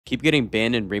Keep getting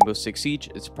banned in Rainbow Six Siege.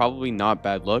 It's probably not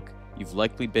bad luck. You've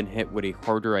likely been hit with a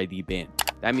harder ID ban.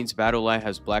 That means BattleEye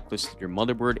has blacklisted your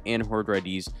motherboard and harder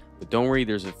IDs, but don't worry,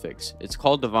 there's a fix. It's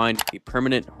called Divine, a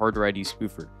permanent harder ID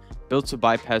spoofer, built to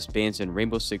bypass bans in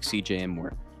Rainbow Six Siege and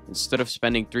more. Instead of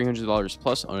spending $300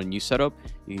 plus on a new setup,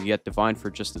 you can get Divine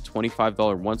for just a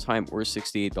 $25 one-time or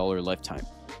 $68 lifetime.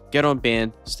 Get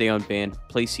unbanned, stay unbanned,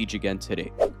 play Siege again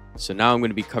today. So now I'm going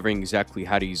to be covering exactly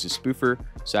how to use a spoofer.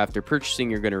 So after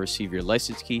purchasing, you're going to receive your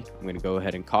license key. I'm going to go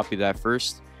ahead and copy that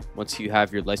first. Once you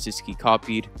have your license key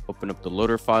copied, open up the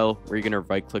loader file, where you're going to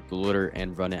right click the loader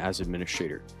and run it as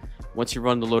administrator. Once you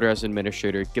run the loader as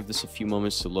administrator, give this a few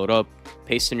moments to load up,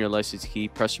 paste in your license key,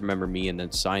 press remember me, and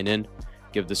then sign in.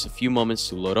 Give this a few moments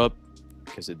to load up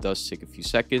because it does take a few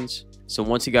seconds. So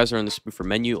once you guys are on the spoofer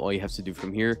menu, all you have to do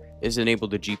from here is enable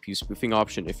the GPU spoofing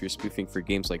option if you're spoofing for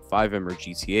games like FiveM or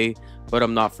GTA, but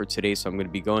I'm not for today, so I'm going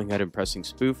to be going ahead and pressing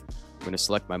spoof. I'm going to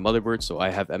select my motherboard, so I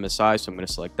have MSI, so I'm going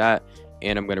to select that,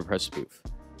 and I'm going to press spoof.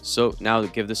 So now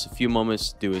give this a few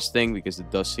moments to do its thing because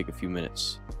it does take a few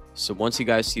minutes. So once you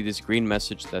guys see this green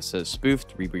message that says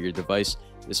spoofed, reboot your device.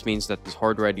 This means that this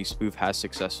harder ID spoof has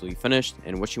successfully finished,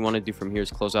 and what you want to do from here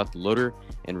is close out the loader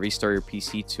and restart your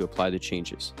PC to apply the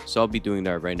changes. So I'll be doing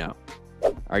that right now.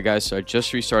 Alright guys, so I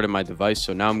just restarted my device,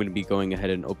 so now I'm going to be going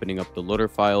ahead and opening up the loader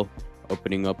file,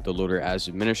 opening up the loader as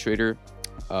administrator.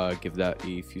 Give that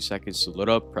a few seconds to load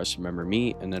up, press remember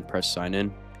me, and then press sign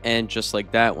in. And just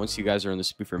like that, once you guys are in the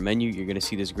spoofer menu, you're going to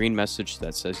see this green message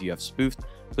that says you have spoofed.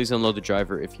 Please unload the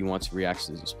driver if you want to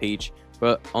re-access this page.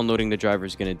 But unloading the driver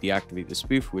is going to deactivate the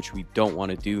spoof, which we don't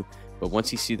want to do. But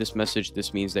once you see this message,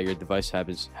 this means that your device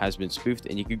has been spoofed,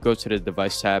 and you could go to the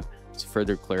device tab to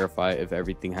further clarify if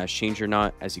everything has changed or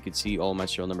not. As you can see, all my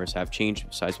serial numbers have changed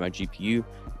besides my GPU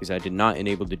because I did not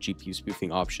enable the GPU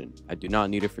spoofing option. I do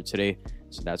not need it for today,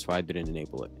 so that's why I didn't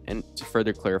enable it. And to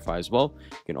further clarify as well,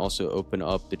 you can also open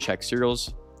up the check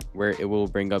serials, where it will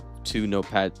bring up two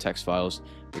notepad text files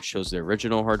which shows the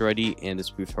original harder ID and the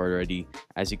spoofed harder ID.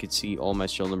 As you can see, all my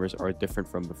serial numbers are different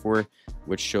from before,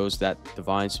 which shows that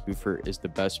Divine Spoofer is the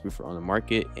best spoofer on the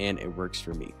market and it works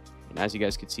for me. And as you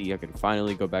guys can see, I can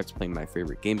finally go back to playing my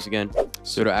favorite games again.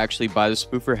 So to actually buy the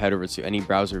spoofer, head over to any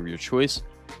browser of your choice,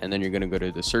 and then you're going to go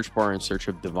to the search bar and search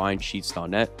up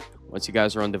divinecheats.net. Once you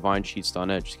guys are on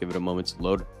divinecheats.net, just give it a moment to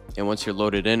load. And once you're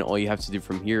loaded in, all you have to do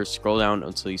from here is scroll down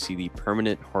until you see the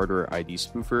permanent harder ID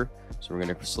spoofer. So we're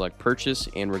going to select purchase,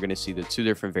 and we're going to see the two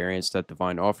different variants that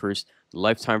Divine offers, the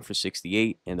lifetime for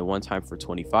 68 and the one time for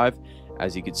 25.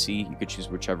 As you can see, you could choose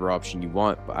whichever option you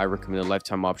want, but I recommend the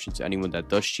lifetime option to anyone that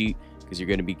does cheat because you're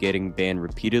going to be getting banned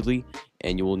repeatedly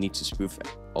and you will need to spoof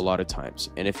a lot of times.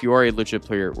 And if you are a legit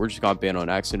player or just got banned on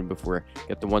accident before,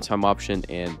 get the one-time option,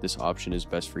 and this option is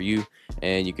best for you.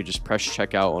 And you could just press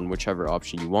checkout on whichever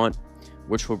option you want,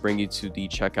 which will bring you to the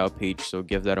checkout page. So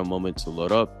give that a moment to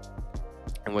load up.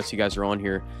 And once you guys are on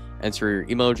here, enter your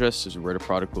email address as where the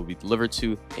product will be delivered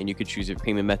to, and you can choose your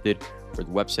payment method. For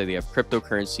the website, they have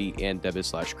cryptocurrency and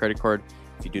debit/credit card.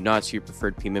 If you do not see your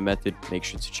preferred payment method, make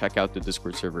sure to check out the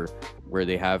Discord server where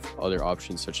they have other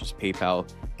options such as PayPal,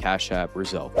 Cash App, or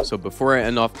Zelle. So before I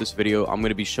end off this video, I'm going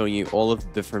to be showing you all of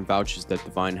the different vouchers that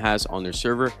Divine has on their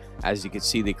server. As you can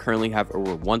see, they currently have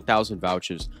over 1,000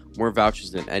 vouchers, more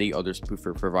vouchers than any other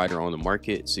spoofer provider on the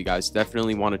market. So you guys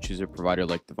definitely want to choose a provider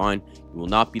like Divine. You will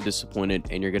not be disappointed,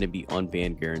 and you're going to be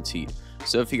unbanned guaranteed.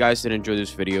 So if you guys did enjoy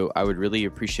this video, I would really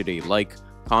appreciate a like,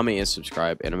 comment, and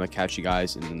subscribe, and I'm going to catch you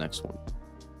guys in the next one.